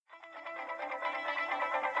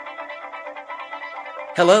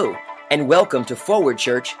Hello, and welcome to Forward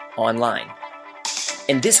Church Online.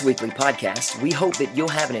 In this weekly podcast, we hope that you'll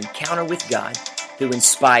have an encounter with God through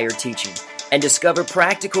inspired teaching and discover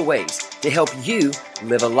practical ways to help you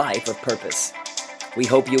live a life of purpose. We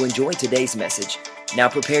hope you'll enjoy today's message. Now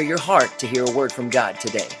prepare your heart to hear a word from God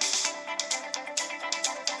today.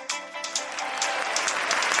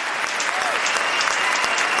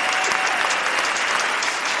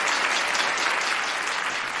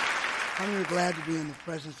 I'm glad to be in the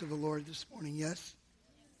presence of the Lord this morning, yes?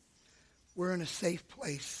 We're in a safe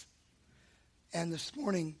place. And this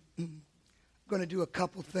morning, I'm going to do a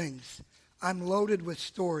couple things. I'm loaded with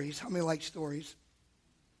stories. How many like stories?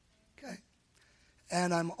 Okay.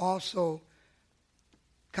 And I'm also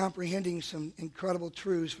comprehending some incredible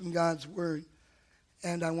truths from God's Word,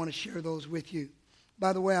 and I want to share those with you.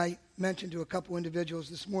 By the way, I mentioned to a couple individuals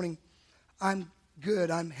this morning, I'm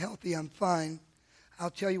good, I'm healthy, I'm fine. I'll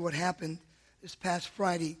tell you what happened this past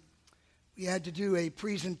Friday. We had to do a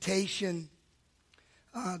presentation,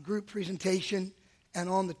 group presentation, and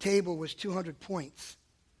on the table was 200 points.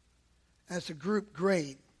 That's a group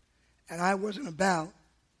grade. And I wasn't about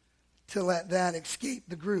to let that escape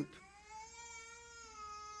the group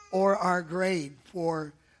or our grade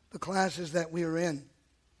for the classes that we were in.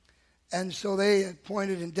 And so they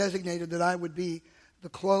appointed and designated that I would be the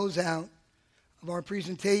closeout of our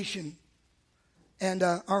presentation. And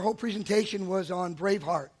our whole presentation was on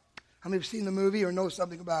Braveheart. How many have seen the movie or know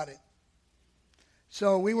something about it?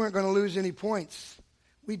 So we weren't going to lose any points.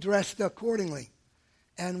 We dressed accordingly.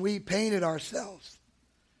 And we painted ourselves.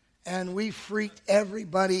 And we freaked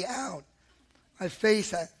everybody out. My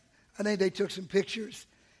face, I think they took some pictures.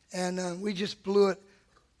 And we just blew it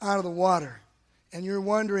out of the water. And you're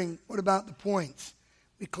wondering, what about the points?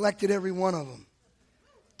 We collected every one of them.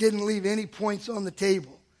 Didn't leave any points on the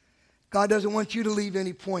table. God doesn't want you to leave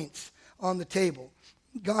any points on the table.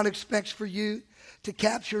 God expects for you to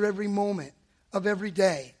capture every moment of every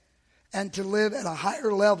day and to live at a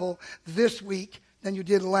higher level this week than you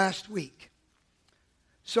did last week.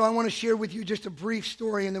 So I want to share with you just a brief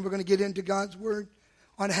story, and then we're going to get into God's Word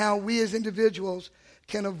on how we as individuals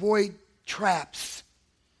can avoid traps.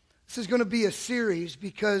 This is going to be a series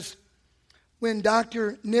because when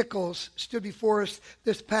Dr. Nichols stood before us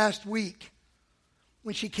this past week,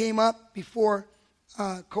 when she came up before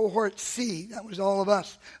Cohort C, that was all of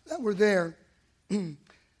us that were there, I'm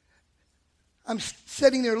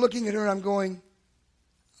sitting there looking at her and I'm going,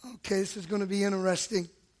 okay, this is going to be interesting,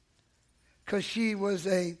 because she was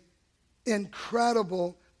an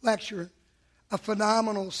incredible lecturer, a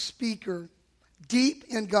phenomenal speaker, deep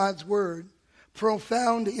in God's Word,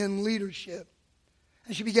 profound in leadership.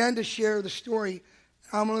 And she began to share the story.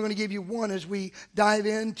 I'm only going to give you one as we dive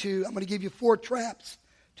into, I'm going to give you 4 traps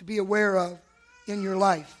to be aware of in your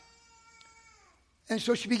life. And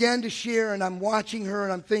so she began to share, and I'm watching her,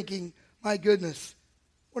 and I'm thinking, my goodness,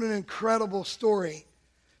 what an incredible story.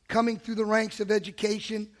 Coming through the ranks of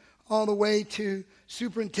education all the way to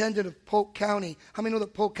superintendent of Polk County. How many know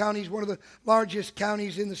that Polk County is one of the largest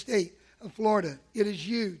counties in the state of Florida? It is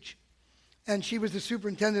huge. And she was the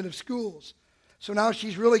superintendent of schools. So now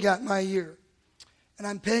she's really got my ear. And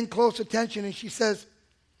I'm paying close attention, and she says,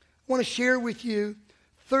 I want to share with you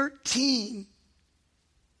 13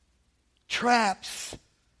 traps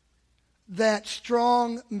that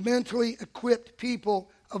strong, mentally equipped people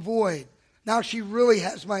avoid. Now she really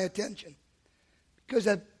has my attention, because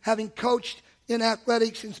of having coached in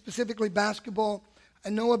athletics and specifically basketball, I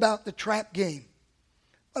know about the trap game.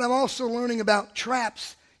 But I'm also learning about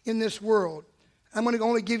traps in this world. I'm going to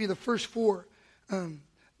only give you the first 4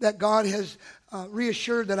 that God has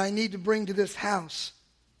reassured that I need to bring to this house.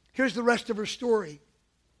 Here's the rest of her story.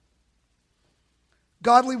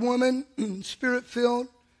 Godly woman, Spirit-filled,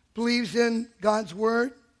 believes in God's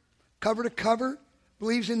Word, cover to cover,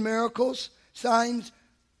 believes in miracles, signs,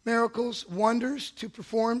 miracles, wonders to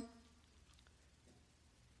perform.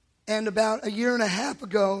 And about a year and a half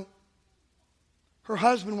ago, her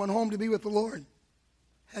husband went home to be with the Lord,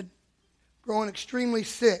 had grown extremely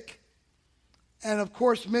sick. And of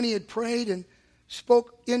course, many had prayed and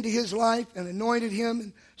spoke into his life and anointed him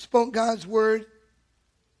and spoke God's Word.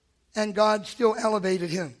 And God still elevated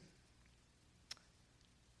him.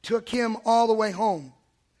 Took him all the way home.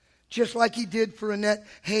 Just like he did for Annette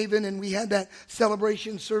Haven. And we had that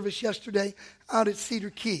celebration service yesterday out at Cedar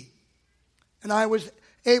Key. And I was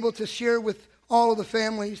able to share with all of the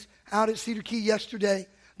families out at Cedar Key yesterday.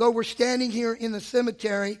 Though we're standing here in the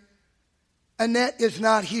cemetery, Annette is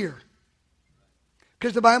not here.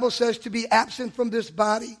 Because the Bible says to be absent from this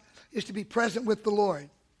body is to be present with the Lord.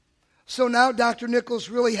 So now Dr. Nichols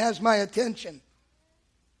really has my attention.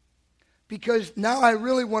 because now I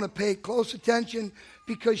really want to pay close attention,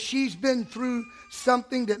 because she's been through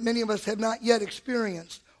something that many of us have not yet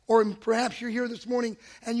experienced. Or perhaps you're here this morning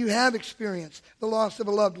and you have experienced the loss of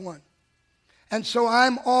a loved one. And so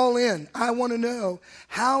I'm all in. I want to know,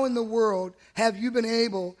 how in the world have you been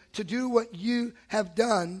able to do what you have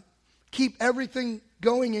done, keep everything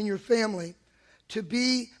going in your family, to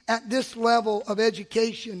be at this level of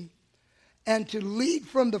education, and to lead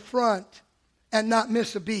from the front and not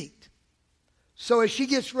miss a beat. So as she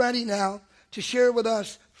gets ready now to share with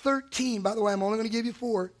us 13, by the way, I'm only going to give you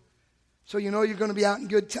 4, so you know you're going to be out in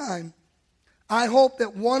good time. I hope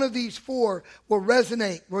that one of these 4 will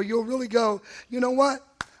resonate, where you'll really go, you know what?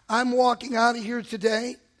 I'm walking out of here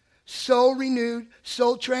today so renewed,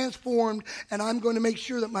 so transformed, and I'm going to make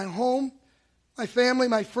sure that my home, my family,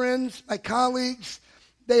 my friends, my colleagues,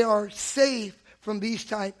 they are safe from these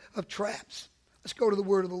type of traps. Let's go to the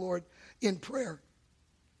word of the Lord in prayer.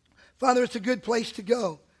 Father, it's a good place to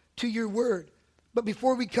go, to your word. But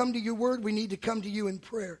before we come to your word, we need to come to you in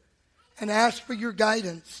prayer and ask for your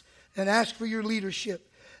guidance and ask for your leadership,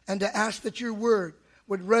 and to ask that your word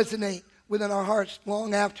would resonate within our hearts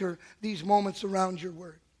long after these moments around your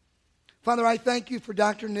word. Father, I thank you for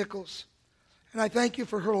Dr. Nichols, and I thank you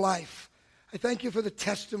for her life. I thank you for the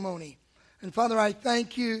testimony. And Father, I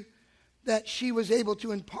thank you that she was able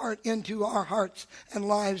to impart into our hearts and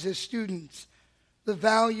lives as students the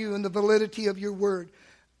value and the validity of your word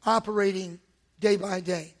operating day by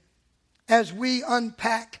day. As we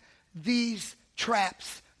unpack these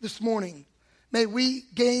traps this morning, may we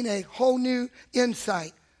gain a whole new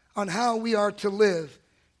insight on how we are to live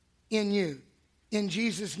in you. In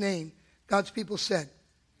Jesus' name, God's people said,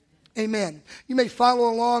 amen. You may follow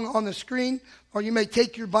along on the screen, or you may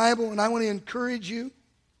take your Bible, and I want to encourage you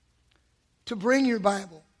to bring your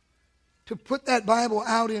Bible, to put that Bible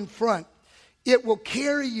out in front. It will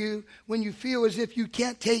carry you when you feel as if you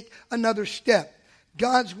can't take another step.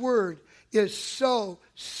 God's word is so,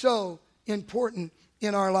 so important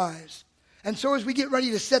in our lives. And so as we get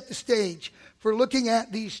ready to set the stage for looking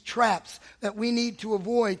at these traps that we need to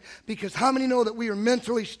avoid, because how many know that we are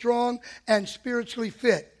mentally strong and spiritually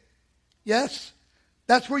fit? Yes?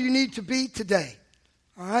 That's where you need to be today.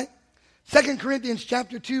 All right? 2 Corinthians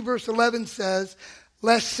chapter 2, verse 11 says,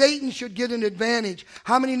 lest Satan should get an advantage.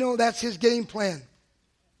 How many know that's his game plan?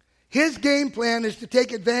 His game plan is to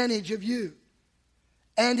take advantage of you.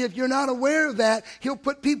 And if you're not aware of that, he'll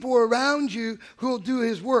put people around you who will do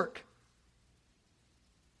his work.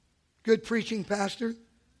 Good preaching, Pastor.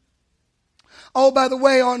 Oh, by the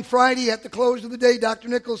way, on Friday at the close of the day, Dr.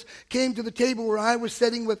 Nichols came to the table where I was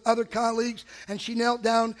sitting with other colleagues, and she knelt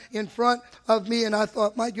down in front of me, and I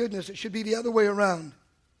thought, my goodness, it should be the other way around.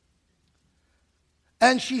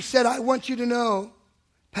 And she said, I want you to know,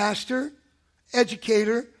 pastor,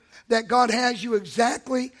 educator, that God has you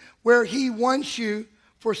exactly where he wants you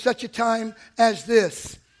for such a time as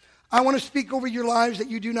this. I want to speak over your lives that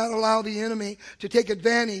you do not allow the enemy to take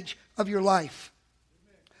advantage of your life.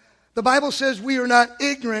 The Bible says we are not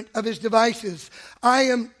ignorant of his devices.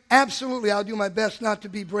 I'll do my best not to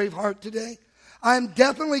be Braveheart today. I'm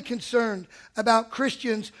definitely concerned about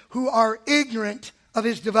Christians who are ignorant of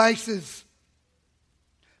his devices,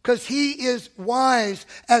 because he is wise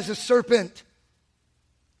as a serpent.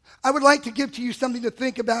 I would like to give to you something to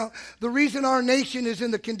think about. The reason our nation is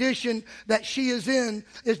in the condition that she is in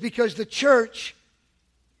is because the church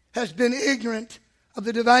has been ignorant of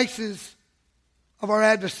the devices of our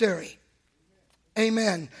adversary.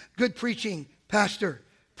 Amen. Good preaching, Pastor.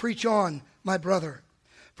 Preach on, my brother.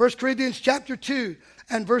 1 Corinthians chapter 2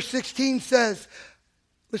 and verse 16 says,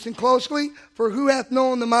 listen closely, for who hath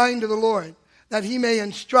known the mind of the Lord, that he may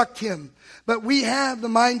instruct him? But we have the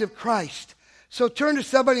mind of Christ. So turn to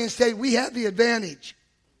somebody and say, we have the advantage.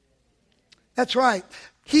 That's right.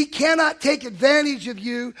 He cannot take advantage of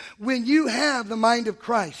you when you have the mind of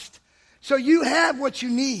Christ. So you have what you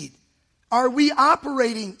need. Are we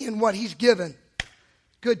operating in what he's given?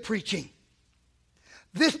 Good preaching.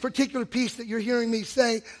 This particular piece that you're hearing me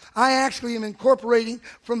say, I actually am incorporating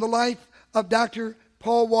from the life of Dr.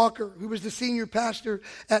 Paul Walker, who was the senior pastor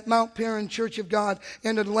at Mount Perrin Church of God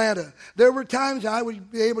in Atlanta. There were times I would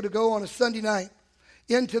be able to go on a Sunday night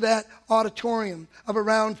into that auditorium of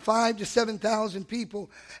around 5,000 to 7,000 people.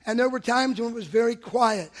 And there were times when it was very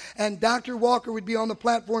quiet. And Dr. Walker would be on the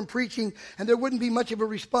platform preaching, and there wouldn't be much of a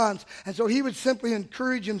response. And so he would simply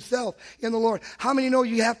encourage himself in the Lord. How many know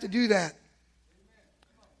you have to do that?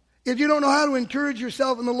 If you don't know how to encourage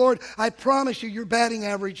yourself in the Lord, I promise you your batting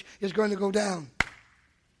average is going to go down.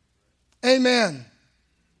 Amen.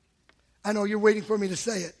 I know you're waiting for me to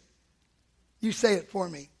say it. You say it for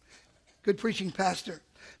me. Good preaching, Pastor.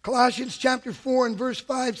 Colossians chapter 4 and verse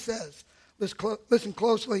 5 says, listen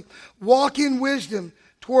closely, walk in wisdom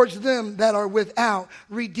towards them that are without,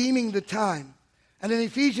 redeeming the time. And in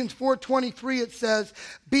Ephesians 4:23 it says,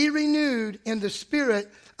 be renewed in the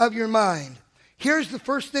spirit of your mind. Here's the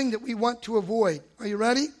first thing that we want to avoid. Are you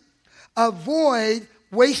ready? Avoid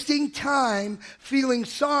wasting time feeling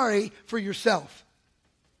sorry for yourself.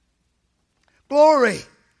 Glory.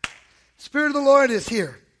 Spirit of the Lord is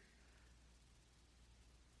here.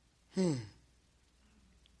 2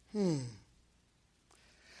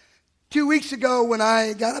 weeks ago when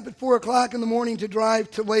I got up at 4 o'clock in the morning to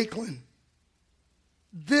drive to Lakeland,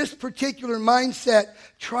 this particular mindset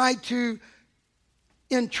tried to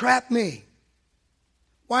entrap me.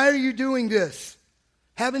 Why are you doing this?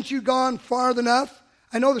 Haven't you gone far enough?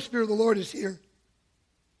 I know the Spirit of the Lord is here.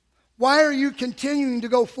 Why are you continuing to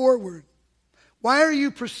go forward? Why are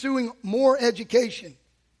you pursuing more education?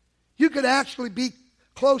 You could actually be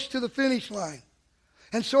close to the finish line.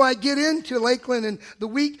 And so I get into Lakeland and the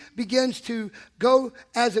week begins to go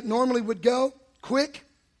as it normally would go, quick.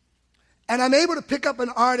 And I'm able to pick up an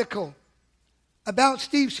article about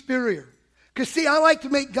Steve Spurrier. Because see, I like to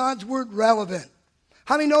make God's word relevant.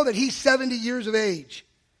 How many know that he's 70 years of age?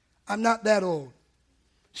 I'm not that old.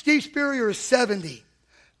 Steve Spurrier is 70.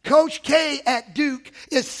 Coach K at Duke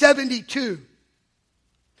is 72.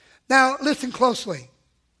 Now, listen closely.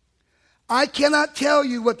 I cannot tell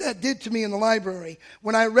you what that did to me in the library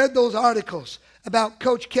when I read those articles about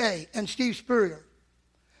Coach K and Steve Spurrier.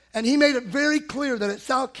 And he made it very clear that at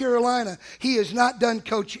South Carolina, he is not done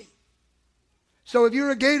coaching. So if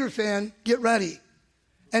you're a Gator fan, get ready.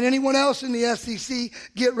 And anyone else in the SEC,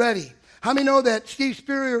 get ready. How many know that Steve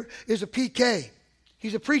Spurrier is a PK?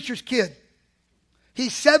 He's a preacher's kid.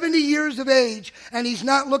 He's 70 years of age, and he's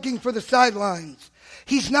not looking for the sidelines.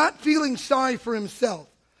 He's not feeling sorry for himself.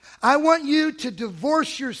 I want you to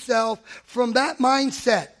divorce yourself from that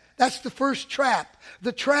mindset. That's the first trap.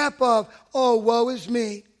 The trap of, oh, woe is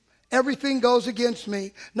me. Everything goes against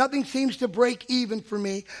me. Nothing seems to break even for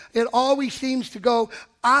me. It always seems to go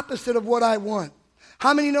opposite of what I want.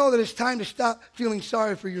 How many know that it's time to stop feeling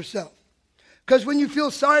sorry for yourself? Because when you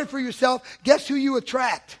feel sorry for yourself, guess who you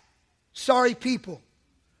attract? Sorry people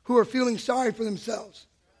who are feeling sorry for themselves.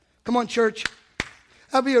 Come on, church.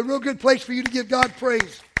 That'll be a real good place for you to give God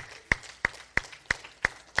praise.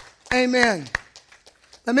 Amen.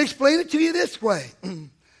 Let me explain it to you this way.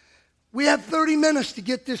 We have 30 minutes to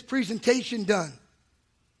get this presentation done.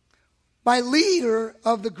 My leader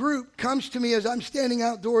of the group comes to me as I'm standing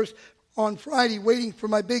outdoors on Friday waiting for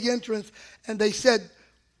my big entrance, and they said,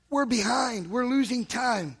 we're behind. We're losing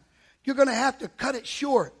time. You're going to have to cut it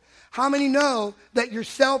short. How many know that your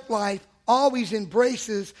self-life always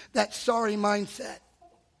embraces that sorry mindset?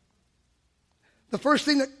 The first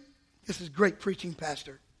thing that, this is great preaching,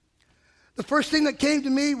 Pastor. The first thing that came to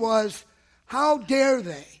me was, how dare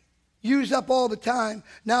they use up all the time?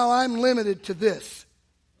 Now I'm limited to this.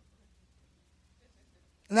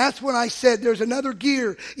 And that's when I said, there's another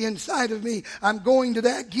gear inside of me. I'm going to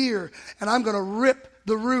that gear, and I'm going to rip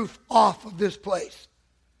the roof off of this place.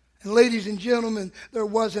 And ladies and gentlemen, there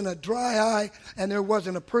wasn't a dry eye, and there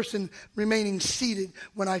wasn't a person remaining seated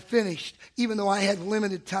when I finished, even though I had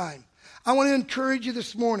limited time. I want to encourage you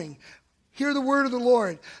this morning. Hear the word of the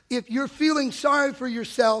Lord. If you're feeling sorry for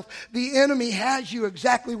yourself, the enemy has you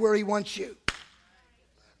exactly where he wants you.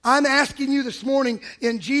 I'm asking you this morning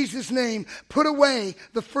in Jesus' name, put away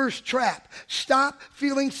the first trap. Stop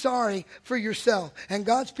feeling sorry for yourself. And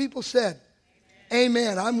God's people said,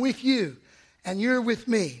 Amen. I'm with you and you're with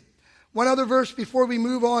me. One other verse before we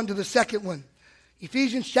move on to the second one.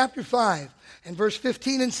 Ephesians chapter 5 and verse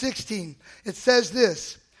 15 and 16. It says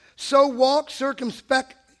this, so walk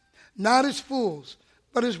circumspectly, not as fools,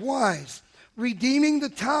 but as wise, redeeming the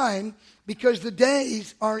time because the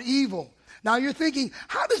days are evil. Now you're thinking,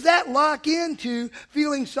 how does that lock into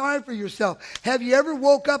feeling sorry for yourself? Have you ever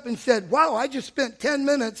woke up and said, wow, I just spent 10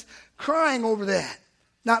 minutes crying over that?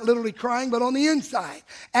 Not literally crying, but on the inside,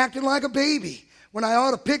 acting like a baby when I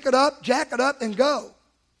ought to pick it up, jack it up, and go.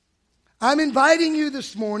 I'm inviting you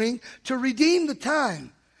this morning to redeem the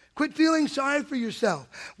time. Quit feeling sorry for yourself.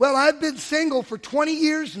 Well, I've been single for 20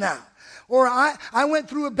 years now. Or I went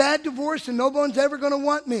through a bad divorce and no one's ever going to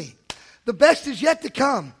want me. The best is yet to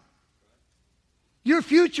come. Your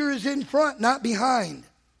future is in front, not behind.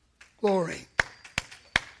 Glory.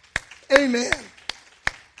 Amen.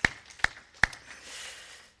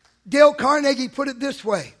 Dale Carnegie put it this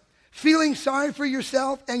way. Feeling sorry for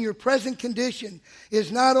yourself and your present condition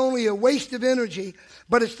is not only a waste of energy,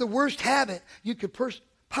 but it's the worst habit you could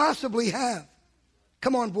possibly have.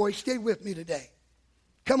 Come on, boys, stay with me today.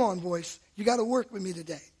 Come on, voice. You got to work with me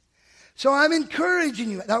today. So I'm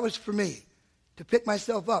encouraging you. That was for me, to pick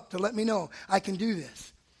myself up, to let me know I can do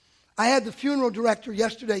this. I had the funeral director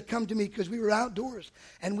yesterday come to me because we were outdoors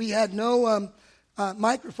and we had no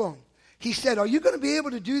microphone. He said, are you going to be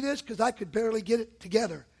able to do this? Because I could barely get it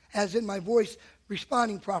together, as in my voice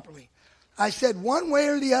responding properly. I said, one way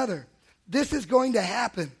or the other, this is going to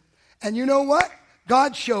happen. And you know what?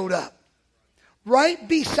 God showed up right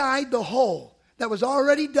beside the hole that was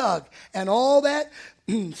already dug, and all that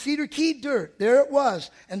Cedar Key dirt, there it was,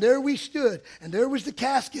 and there we stood, and there was the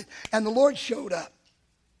casket, and the Lord showed up.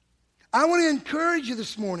 I want to encourage you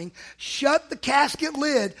this morning, shut the casket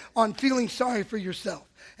lid on feeling sorry for yourself.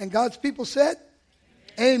 And God's people said,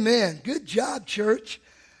 Amen. Good job, church.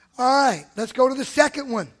 All right, let's go to the second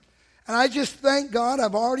one. And I just thank God.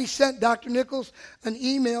 I've already sent Dr. Nichols an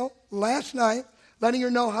email last night letting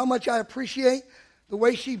her know how much I appreciate the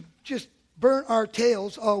way she just burnt our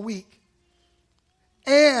tails all week.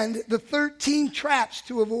 And the 13 traps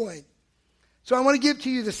to avoid. So I want to give to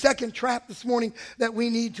you the second trap this morning that we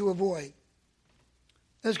need to avoid.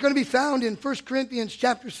 It's going to be found in 1 Corinthians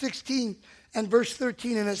chapter 16 and verse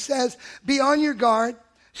 13. And it says, be on your guard,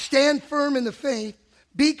 stand firm in the faith,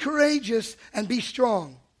 be courageous, and be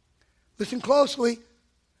strong. Listen closely.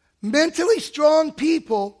 Mentally strong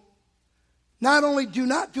people not only do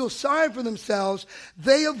not feel sorry for themselves,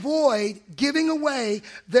 they avoid giving away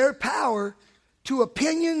their power to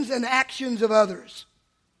opinions and actions of others.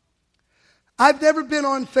 I've never been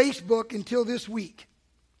on Facebook until this week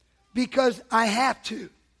because I have to.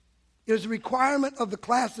 It is a requirement of the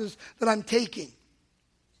classes that I'm taking.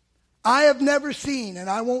 I have never seen, and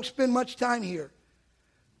I won't spend much time here,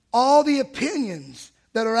 all the opinions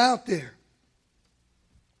that are out there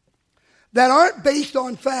that aren't based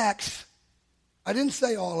on facts. I didn't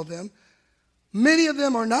say all of them. Many of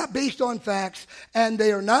them are not based on facts, and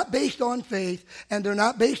they are not based on faith, and they're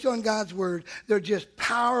not based on God's word. They're just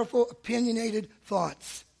powerful, opinionated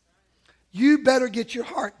thoughts. You better get your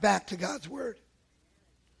heart back to God's word.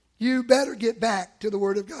 You better get back to the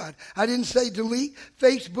word of God. I didn't say delete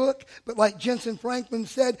Facebook, but like Jensen Franklin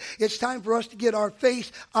said, it's time for us to get our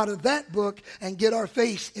face out of that book and get our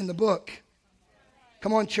face in the book.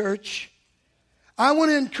 Come on, church. I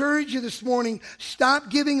want to encourage you this morning, stop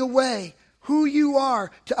giving away who you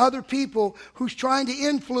are to other people who's trying to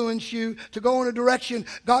influence you to go in a direction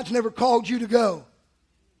God's never called you to go.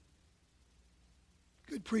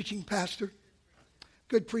 Good preaching, Pastor.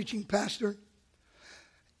 Good preaching, Pastor.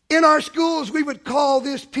 In our schools, we would call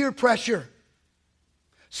this peer pressure.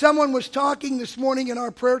 Someone was talking this morning in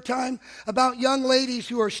our prayer time about young ladies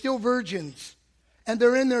who are still virgins. And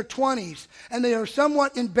they're in their 20s. And they are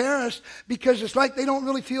somewhat embarrassed because it's like they don't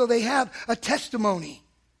really feel they have a testimony.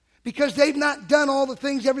 Because they've not done all the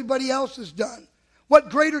things everybody else has done. What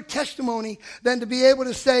greater testimony than to be able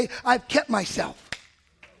to say, I've kept myself.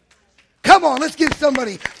 Come on, let's give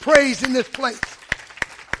somebody praise in this place.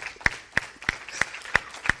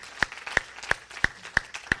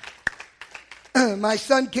 My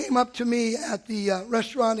son came up to me at the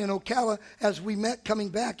restaurant in Ocala as we met coming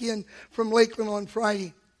back in from Lakeland on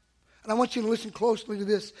Friday. And I want you to listen closely to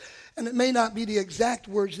this. And it may not be the exact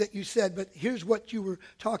words that you said, but here's what you were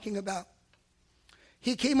talking about.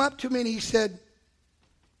 He came up to me and he said,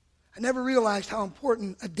 I never realized how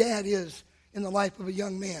important a dad is in the life of a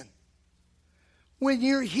young man. When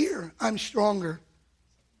you're here, I'm stronger.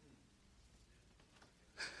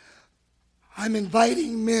 I'm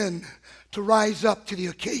inviting men to rise up to the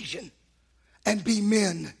occasion and be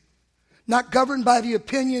men, not governed by the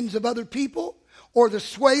opinions of other people or the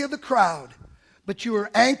sway of the crowd, but you are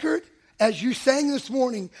anchored, as you sang this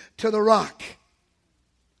morning, to the rock,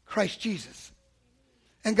 Christ Jesus.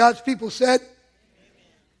 And God's people said,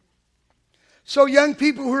 Amen. So young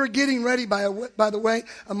people who are getting ready, by the way,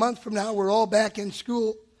 a month from now, we're all back in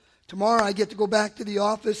school. Tomorrow I get to go back to the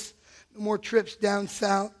office. No more trips down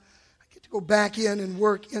south. Go back in and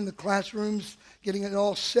work in the classrooms, getting it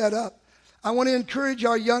all set up. I want to encourage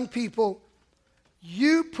our young people,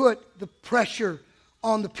 you put the pressure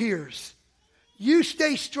on the peers. You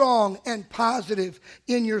stay strong and positive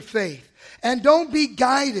in your faith. And don't be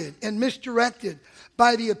guided and misdirected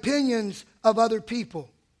by the opinions of other people.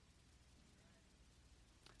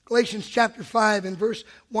 Galatians chapter 5 and verse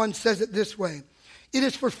 1 says it this way. It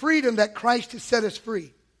is for freedom that Christ has set us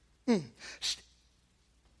free.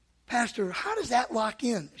 Pastor, how does that lock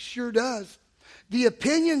in? It sure does. The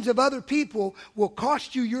opinions of other people will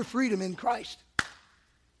cost you your freedom in Christ.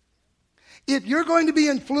 If you're going to be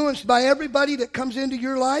influenced by everybody that comes into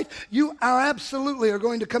your life, you are absolutely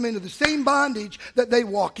going to come into the same bondage that they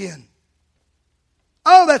walk in.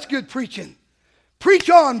 Oh, that's good preaching.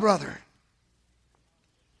 Preach on, brother.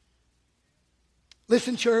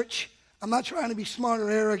 Listen, church, I'm not trying to be smart or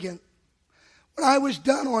arrogant. When I was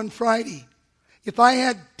done on Friday, if I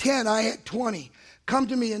had 10, I had 20 come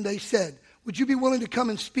to me and they said, would you be willing to come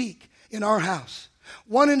and speak in our house?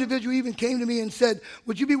 One individual even came to me and said,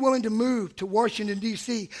 would you be willing to move to Washington,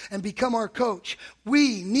 D.C. and become our coach?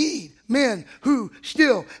 We need men who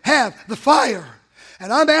still have the fire.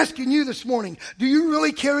 And I'm asking you this morning, do you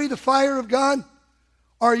really carry the fire of God?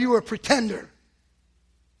 Or are you a pretender?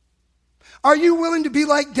 Are you willing to be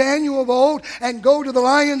like Daniel of old and go to the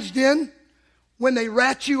lion's den when they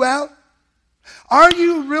rat you out? Are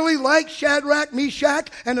you really like Shadrach, Meshach,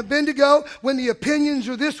 and Abednego when the opinions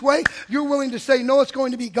are this way? You're willing to say, no, it's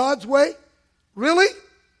going to be God's way? Really?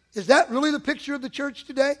 Is that really the picture of the church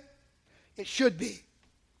today? It should be.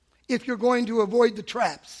 If you're going to avoid the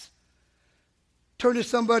traps, turn to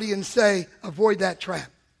somebody and say, avoid that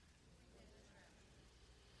trap.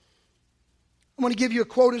 I want to give you a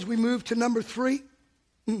quote as we move to number 3.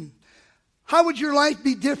 How would your life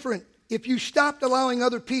be different if you stopped allowing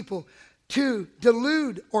other people to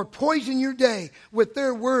delude or poison your day with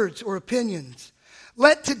their words or opinions?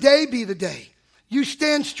 Let today be the day you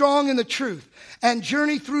stand strong in the truth and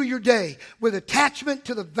journey through your day with attachment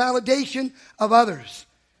to the validation of others.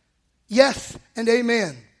 Yes and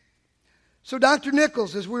amen. So Dr.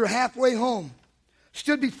 Nichols, as we were halfway home,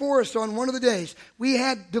 stood before us on one of the days. We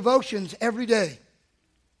had devotions every day.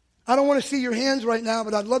 I don't want to see your hands right now,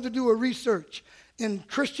 but I'd love to do a research in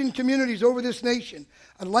Christian communities over this nation.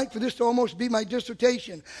 I'd like for this to almost be my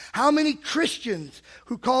dissertation. How many Christians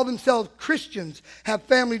who call themselves Christians have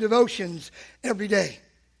family devotions every day?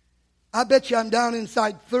 I bet you I'm down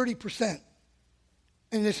inside 30%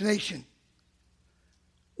 in this nation,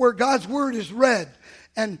 where God's word is read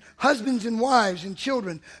and husbands and wives and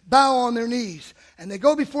children bow on their knees and they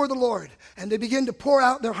go before the Lord and they begin to pour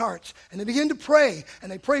out their hearts and they begin to pray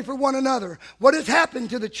and they pray for one another. What has happened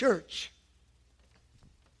to the church?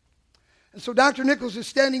 And so Dr. Nichols is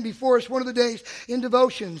standing before us one of the days in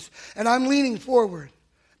devotions, and I'm leaning forward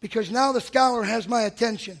because now the scholar has my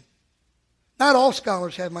attention. Not all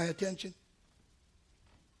scholars have my attention.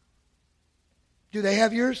 Do they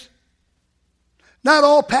have yours? Not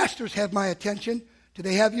all pastors have my attention. Do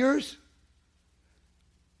they have yours?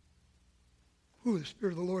 Ooh, the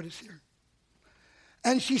Spirit of the Lord is here.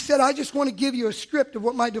 And she said, I just want to give you a script of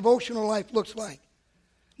what my devotional life looks like.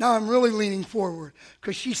 Now I'm really leaning forward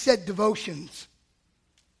because she said devotions.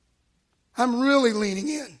 I'm really leaning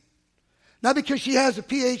in. Not because she has a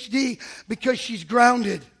PhD, because she's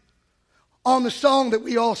grounded on the song that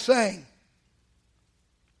we all sang.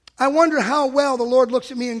 I wonder how well the Lord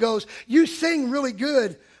looks at me and goes, you sing really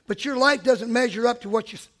good, but your life doesn't measure up to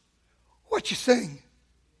what you sing.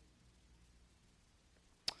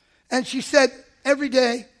 And she said, every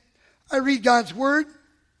day I read God's word.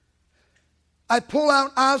 I pull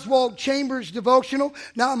out Oswald Chambers' devotional.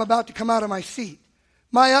 Now I'm about to come out of my seat.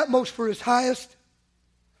 My utmost for his highest.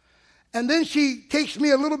 And then she takes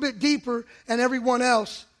me a little bit deeper and everyone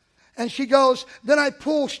else. And she goes, then I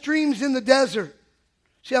pull Streams in the Desert.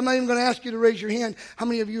 See, I'm not even going to ask you to raise your hand. How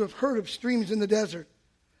many of you have heard of Streams in the Desert?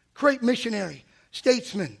 Great missionary,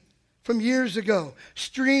 statesman from years ago.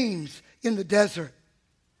 Streams in the desert.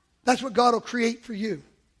 That's what God will create for you.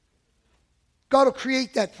 God will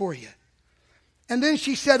create that for you. And then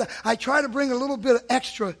she said, I try to bring a little bit of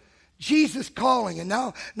extra Jesus calling. And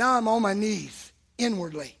now I'm on my knees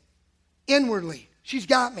inwardly. Inwardly. She's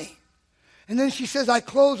got me. And then she says, I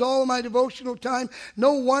close all of my devotional time.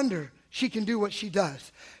 No wonder she can do what she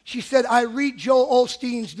does. She said, I read Joel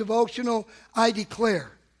Osteen's devotional, I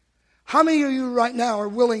declare. How many of you right now are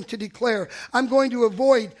willing to declare, I'm going to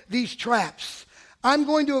avoid these traps? I'm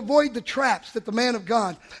going to avoid the traps that the man of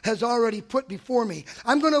God has already put before me.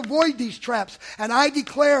 I'm going to avoid these traps, and I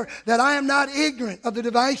declare that I am not ignorant of the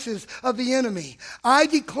devices of the enemy. I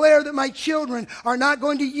declare that my children are not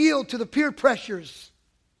going to yield to the peer pressures.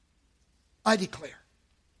 I declare.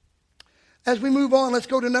 As we move on, let's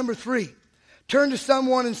go to number 3. Turn to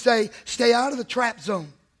someone and say, stay out of the trap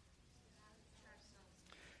zone.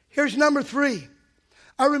 Here's number 3.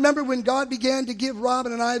 I remember when God began to give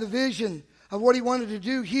Robin and I the vision of what he wanted to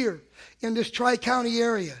do here in this Tri-County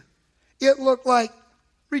area. It looked like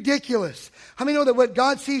ridiculous. How many know that what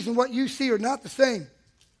God sees and what you see are not the same?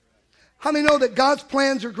 How many know that God's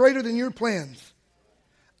plans are greater than your plans?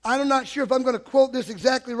 I'm not sure if I'm going to quote this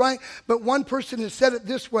exactly right, but one person has said it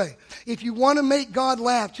this way. If you want to make God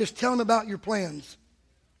laugh, just tell him about your plans.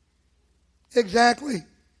 Exactly.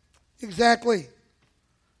 Exactly.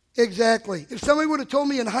 Exactly. If somebody would have told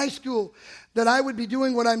me in high school that I would be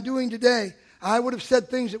doing what I'm doing today, I would have said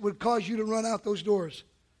things that would cause you to run out those doors.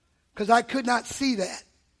 Because I could not see that.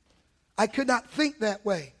 I could not think that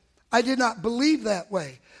way. I did not believe that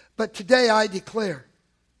way. But today I declare.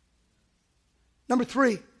 Number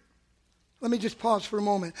 3. Let me just pause for a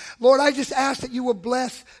moment. Lord, I just ask that you will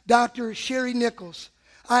bless Dr. Sherry Nichols.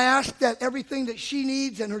 I ask that everything that she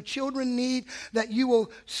needs and her children need, that you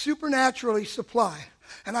will supernaturally supply.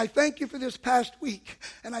 And I thank you for this past week.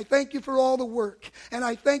 And I thank you for all the work. And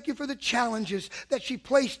I thank you for the challenges that she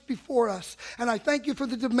placed before us. And I thank you for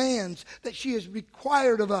the demands that she has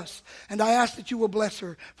required of us. And I ask that you will bless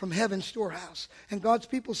her from heaven's storehouse. And God's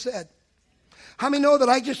people said, how many know that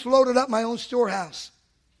I just loaded up my own storehouse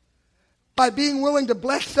by being willing to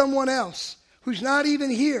bless someone else who's not even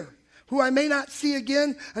here, who I may not see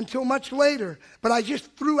again until much later, but I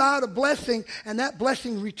just threw out a blessing, and that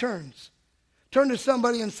blessing returns. Turn to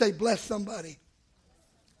somebody and say, bless somebody.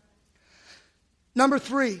 Number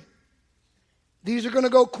 3, these are going to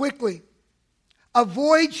go quickly.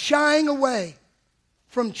 Avoid shying away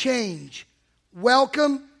from change.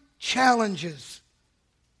 Welcome challenges.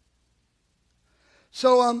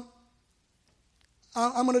 So I'm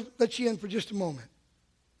going to let you in for just a moment.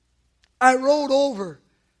 I rolled over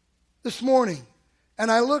this morning and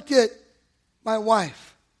I looked at my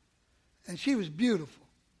wife, and she was beautiful.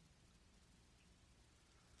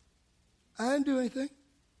 I didn't do anything.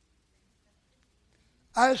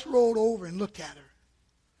 I just rolled over and looked at her.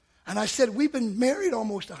 And I said, we've been married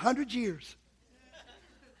almost 100 years.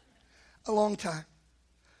 A long time.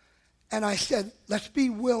 And I said, let's be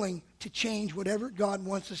willing to change whatever God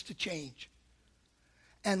wants us to change.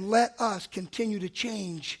 And let us continue to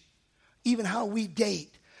change even how we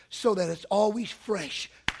date so that it's always fresh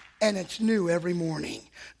and it's new every morning.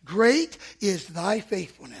 Great is thy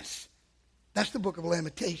faithfulness. That's the book of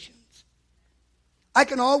Lamentations. I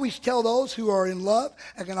can always tell those who are in love,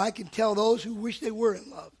 and I can tell those who wish they were in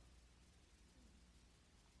love.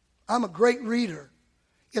 I'm a great reader.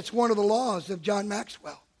 It's one of the laws of John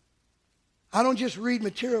Maxwell. I don't just read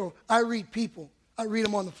material. I read people. I read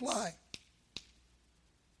them on the fly.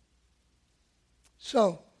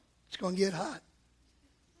 So, it's going to get hot.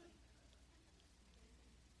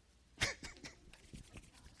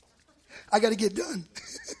 I got to get done.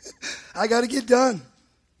 I got to get done.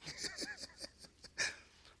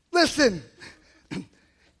 Listen,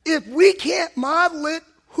 if we can't model it,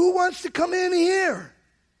 who wants to come in here?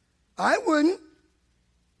 I wouldn't.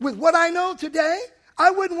 With what I know today,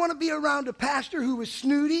 I wouldn't want to be around a pastor who was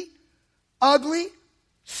snooty, ugly,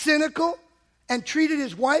 cynical, and treated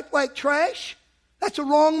his wife like trash. That's a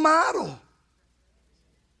wrong model.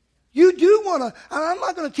 You do want to, I'm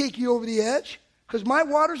not going to take you over the edge because my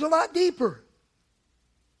water's a lot deeper.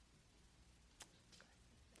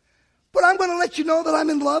 But I'm going to let you know that I'm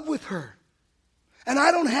in love with her. And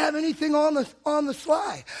I don't have anything on the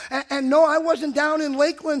sly. And no, I wasn't down in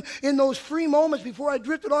Lakeland in those free moments before I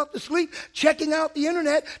drifted off to sleep, checking out the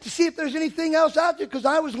internet to see if there's anything else out there because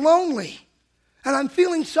I was lonely. And I'm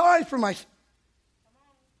feeling sorry for myself.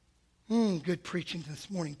 Good preaching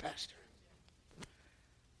this morning, Pastor.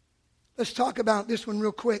 Let's talk about this one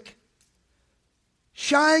real quick.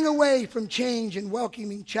 Shying away from change and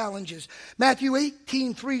welcoming challenges. Matthew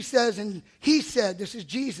 18:3 says, and he said, this is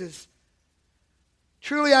Jesus,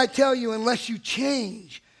 truly I tell you, unless you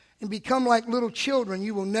change and become like little children,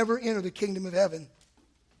 you will never enter the kingdom of heaven.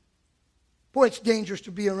 Boy, it's dangerous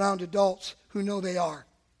to be around adults who know they are.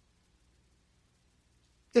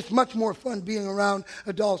 It's much more fun being around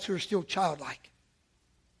adults who are still childlike.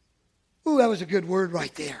 Ooh, that was a good word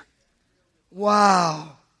right there.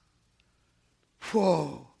 Wow.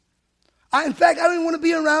 Whoa. In fact, I don't even want to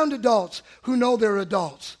be around adults who know they're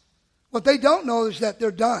adults. What they don't know is that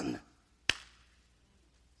they're done.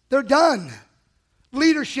 They're done.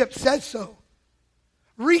 Leadership says so.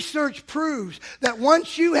 Research proves that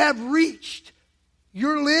once you have reached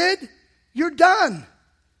your lid, you're done.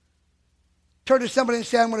 Turn to somebody and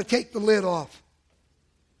say, I'm going to take the lid off.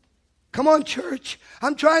 Come on, church.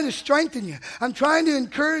 I'm trying to strengthen you. I'm trying to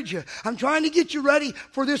encourage you. I'm trying to get you ready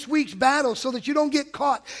for this week's battle so that you don't get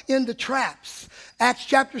caught in the traps. Acts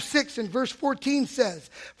chapter 6 and verse 14 says,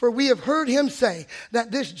 for we have heard him say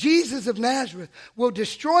that this Jesus of Nazareth will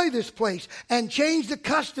destroy this place and change the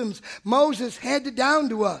customs Moses handed down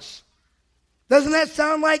to us. Doesn't that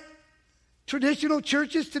sound like traditional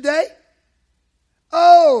churches today?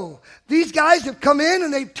 Oh, these guys have come in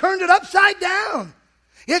and they've turned it upside down.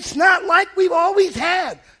 It's not like we've always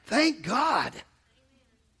had. Thank God.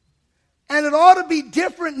 And it ought to be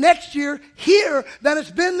different next year here than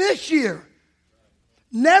it's been this year.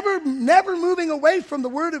 Never moving away from the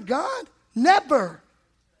Word of God. Never.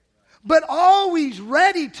 but always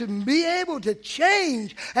ready to be able to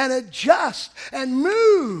change and adjust and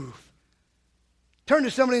move. Turn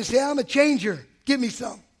to somebody and say, I'm a changer. Give me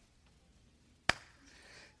some.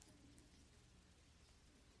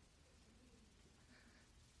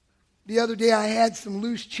 The other day I had some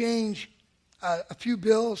loose change, a few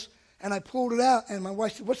bills, and I pulled it out, and my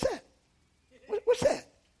wife said, what's that? What's that?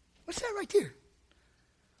 What's that right there?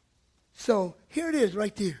 So here it is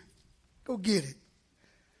right there. Go get it.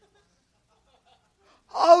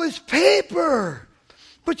 Oh, it's paper.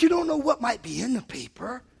 But you don't know what might be in the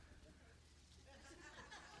paper.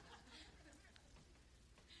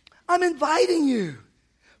 I'm inviting you.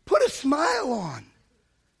 Put a smile on.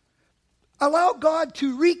 Allow God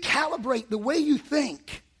to recalibrate the way you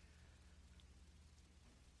think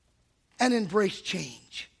and embrace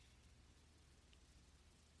change.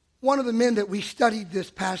 One of the men that we studied this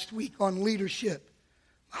past week on leadership,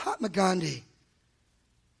 Mahatma Gandhi,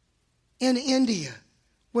 in India,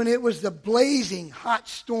 when it was the blazing hot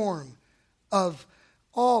storm of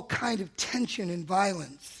all kind of tension and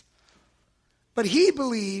violence. But he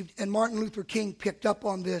believed, and Martin Luther King picked up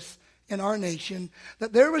on this in our nation,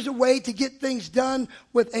 that there was a way to get things done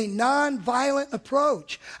with a nonviolent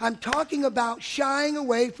approach. I'm talking about shying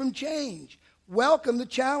away from change. Welcome the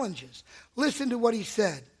challenges. Listen to what he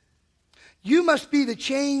said. You must be the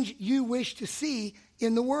change you wish to see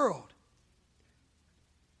in the world.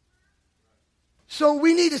 So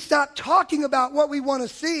we need to stop talking about what we want to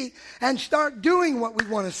see and start doing what we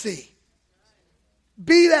want to see.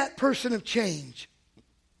 Be that person of change.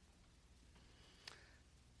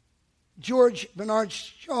 George Bernard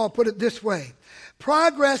Shaw put it this way.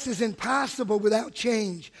 Progress is impossible without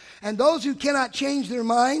change, and those who cannot change their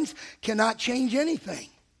minds cannot change anything.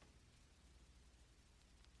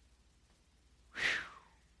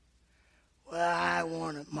 Whew. Well, I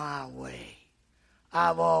want it my way.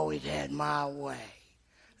 I've always had my way.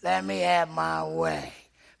 Let me have my way.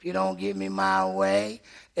 If you don't give me my way,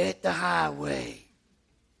 it's the highway.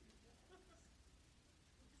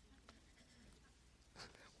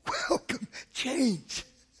 Welcome change.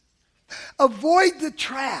 Avoid the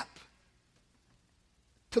trap.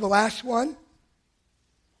 To the last one.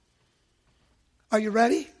 Are you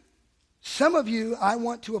ready? Some of you I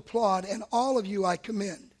want to applaud, and all of you I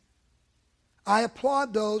commend. I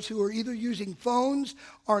applaud those who are either using phones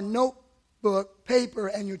or notebook, paper,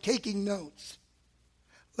 and you're taking notes.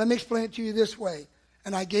 Let me explain it to you this way.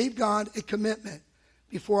 And I gave God a commitment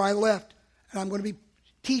before I left, and I'm going to be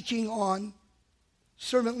teaching on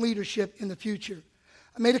servant leadership in the future.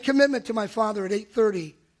 I made a commitment to my father at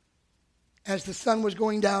 8:30 as the sun was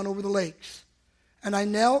going down over the lakes. And I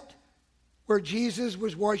knelt where Jesus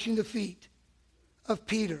was washing the feet of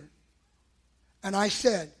Peter. And I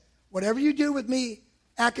said, whatever you do with me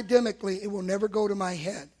academically, it will never go to my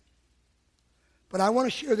head. But I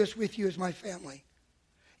want to share this with you as my family.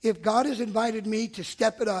 If God has invited me to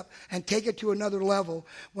step it up and take it to another level,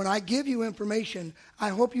 when I give you information, I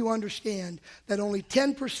hope you understand that only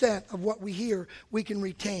 10% of what we hear we can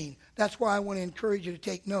retain. That's why I want to encourage you to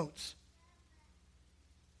take notes.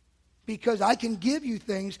 Because I can give you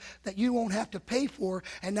things that you won't have to pay for,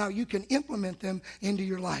 and now you can implement them into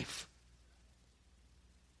your life.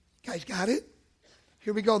 You guys got it?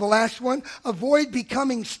 Here we go, the last one. Avoid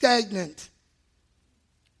becoming stagnant.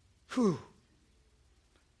 Whew.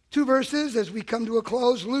 2 verses as we come to a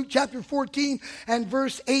close. Luke chapter 14 and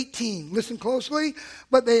verse 18. Listen closely.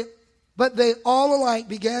 But they all alike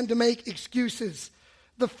began to make excuses.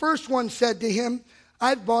 The first one said to him,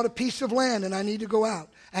 I've bought a piece of land and I need to go out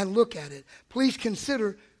and look at it. Please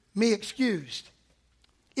consider me excused.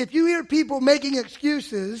 If you hear people making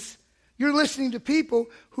excuses, you're listening to people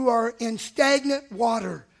who are in stagnant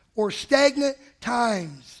water or stagnant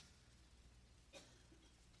times.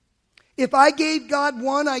 If I gave God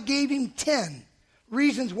 1, I gave him 10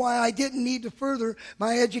 reasons why I didn't need to further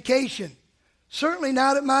my education. Certainly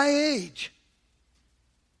not at my age.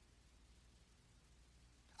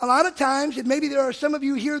 A lot of times, and maybe there are some of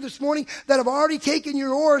you here this morning that have already taken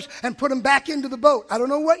your oars and put them back into the boat. I don't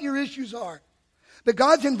know what your issues are. But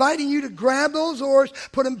God's inviting you to grab those oars,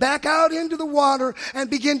 put them back out into the water, and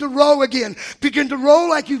begin to row again. Begin to row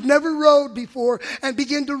like you've never rowed before, and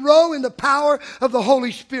begin to row in the power of the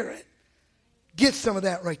Holy Spirit. Get some of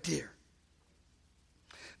that right there.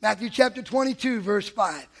 Matthew chapter 22, verse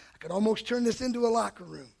 5. I could almost turn this into a locker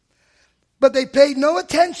room. But they paid no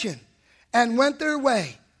attention and went their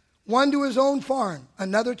way, one to his own farm,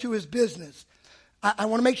 another to his business. I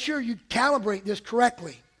want to make sure you calibrate this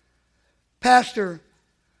correctly. Pastor,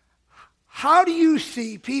 how do you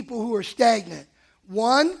see people who are stagnant?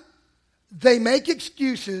 1, they make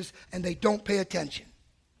excuses and they don't pay attention.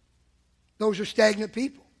 Those are stagnant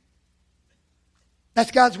people. That's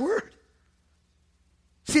God's word.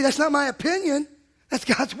 See, that's not my opinion. That's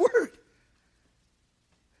God's word.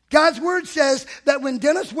 God's word says that when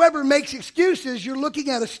Dennis Weber makes excuses, you're looking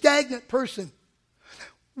at a stagnant person.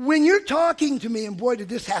 When you're talking to me, and boy, did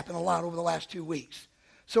this happen a lot over the last 2 weeks.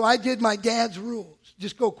 So I did my dad's rules.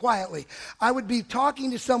 Just go quietly. I would be talking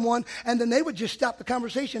to someone, and then they would just stop the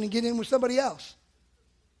conversation and get in with somebody else.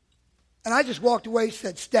 And I just walked away and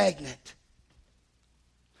said, stagnant.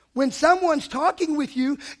 When someone's talking with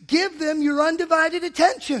you, give them your undivided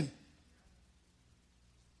attention.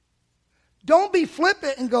 Don't be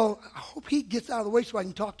flippant and go, I hope he gets out of the way so I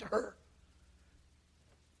can talk to her.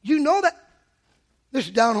 You know that. This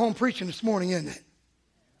is down home preaching this morning, isn't it?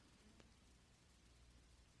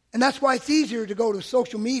 And that's why it's easier to go to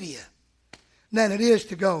social media than it is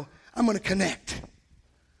to go, I'm going to connect.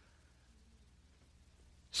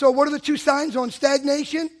 So what are the 2 signs on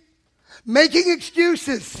stagnation? Making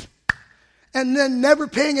excuses and then never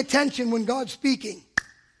paying attention when God's speaking.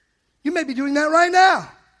 You may be doing that right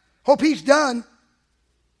now. Hope he's done.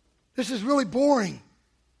 This is really boring.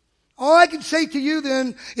 All I can say to you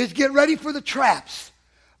then is get ready for the traps.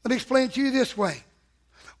 Let me explain it to you this way.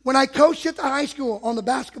 When I coached at the high school on the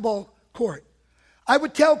basketball court, I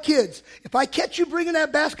would tell kids, if I catch you bringing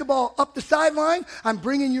that basketball up the sideline, I'm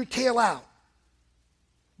bringing your tail out.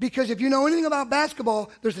 Because if you know anything about basketball,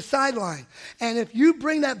 there's a sideline. And if you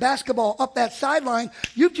bring that basketball up that sideline,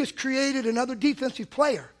 you've just created another defensive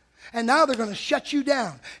player. And now they're going to shut you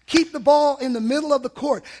down. Keep the ball in the middle of the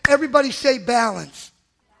court. Everybody say balance.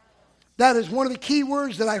 That is one of the key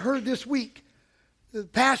words that I heard this week, the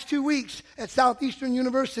past 2 weeks at Southeastern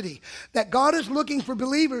University, that God is looking for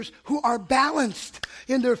believers who are balanced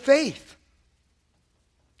in their faith.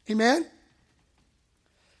 Amen?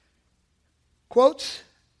 Quotes,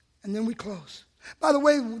 and then we close. By the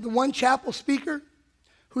way, the one chapel speaker,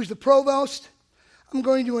 who's the provost, I'm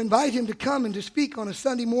going to invite him to come and to speak on a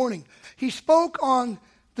Sunday morning. He spoke on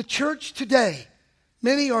the church today.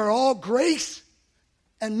 Many are all grace,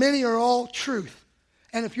 and many are all truth.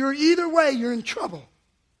 And if you're either way, you're in trouble.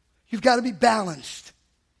 You've got to be balanced.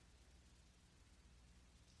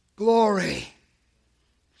 Glory.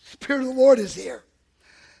 Spirit of the Lord is here.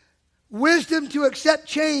 Wisdom to accept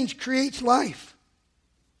change creates life.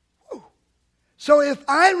 Whew. So if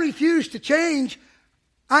I refuse to change,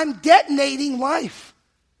 I'm detonating life.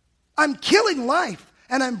 I'm killing life.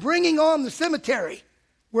 And I'm bringing on the cemetery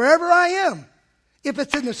wherever I am. If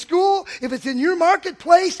it's in the school, if it's in your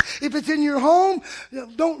marketplace, if it's in your home,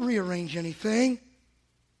 don't rearrange anything.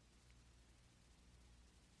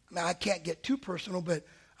 I mean, I can't get too personal, but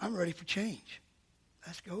I'm ready for change.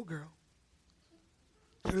 Let's go, girl.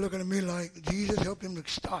 You're looking at me like, Jesus, help him to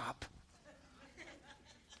stop.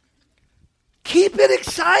 Keep it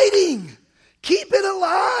exciting. Keep it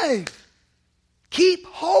alive. Keep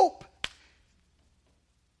hope.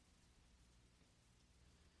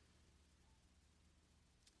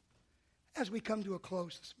 As we come to a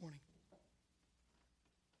close this morning.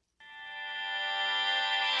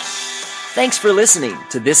 Thanks for listening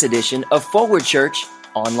to this edition of Forward Church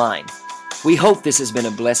Online. We hope this has been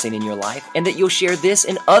a blessing in your life and that you'll share this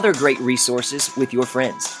and other great resources with your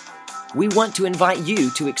friends. We want to invite you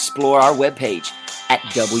to explore our webpage at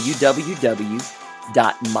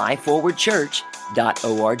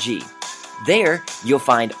www.myforwardchurch.org. There, you'll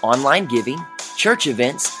find online giving, church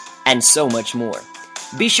events, and so much more.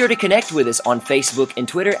 Be sure to connect with us on Facebook and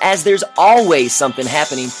Twitter, as there's always something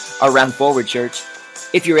happening around Forward Church.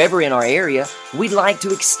 If you're ever in our area, we'd like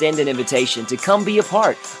to extend an invitation to come be a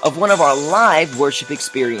part of one of our live worship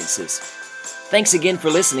experiences. Thanks again for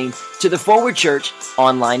listening to the Forward Church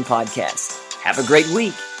Online Podcast. Have a great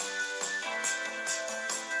week.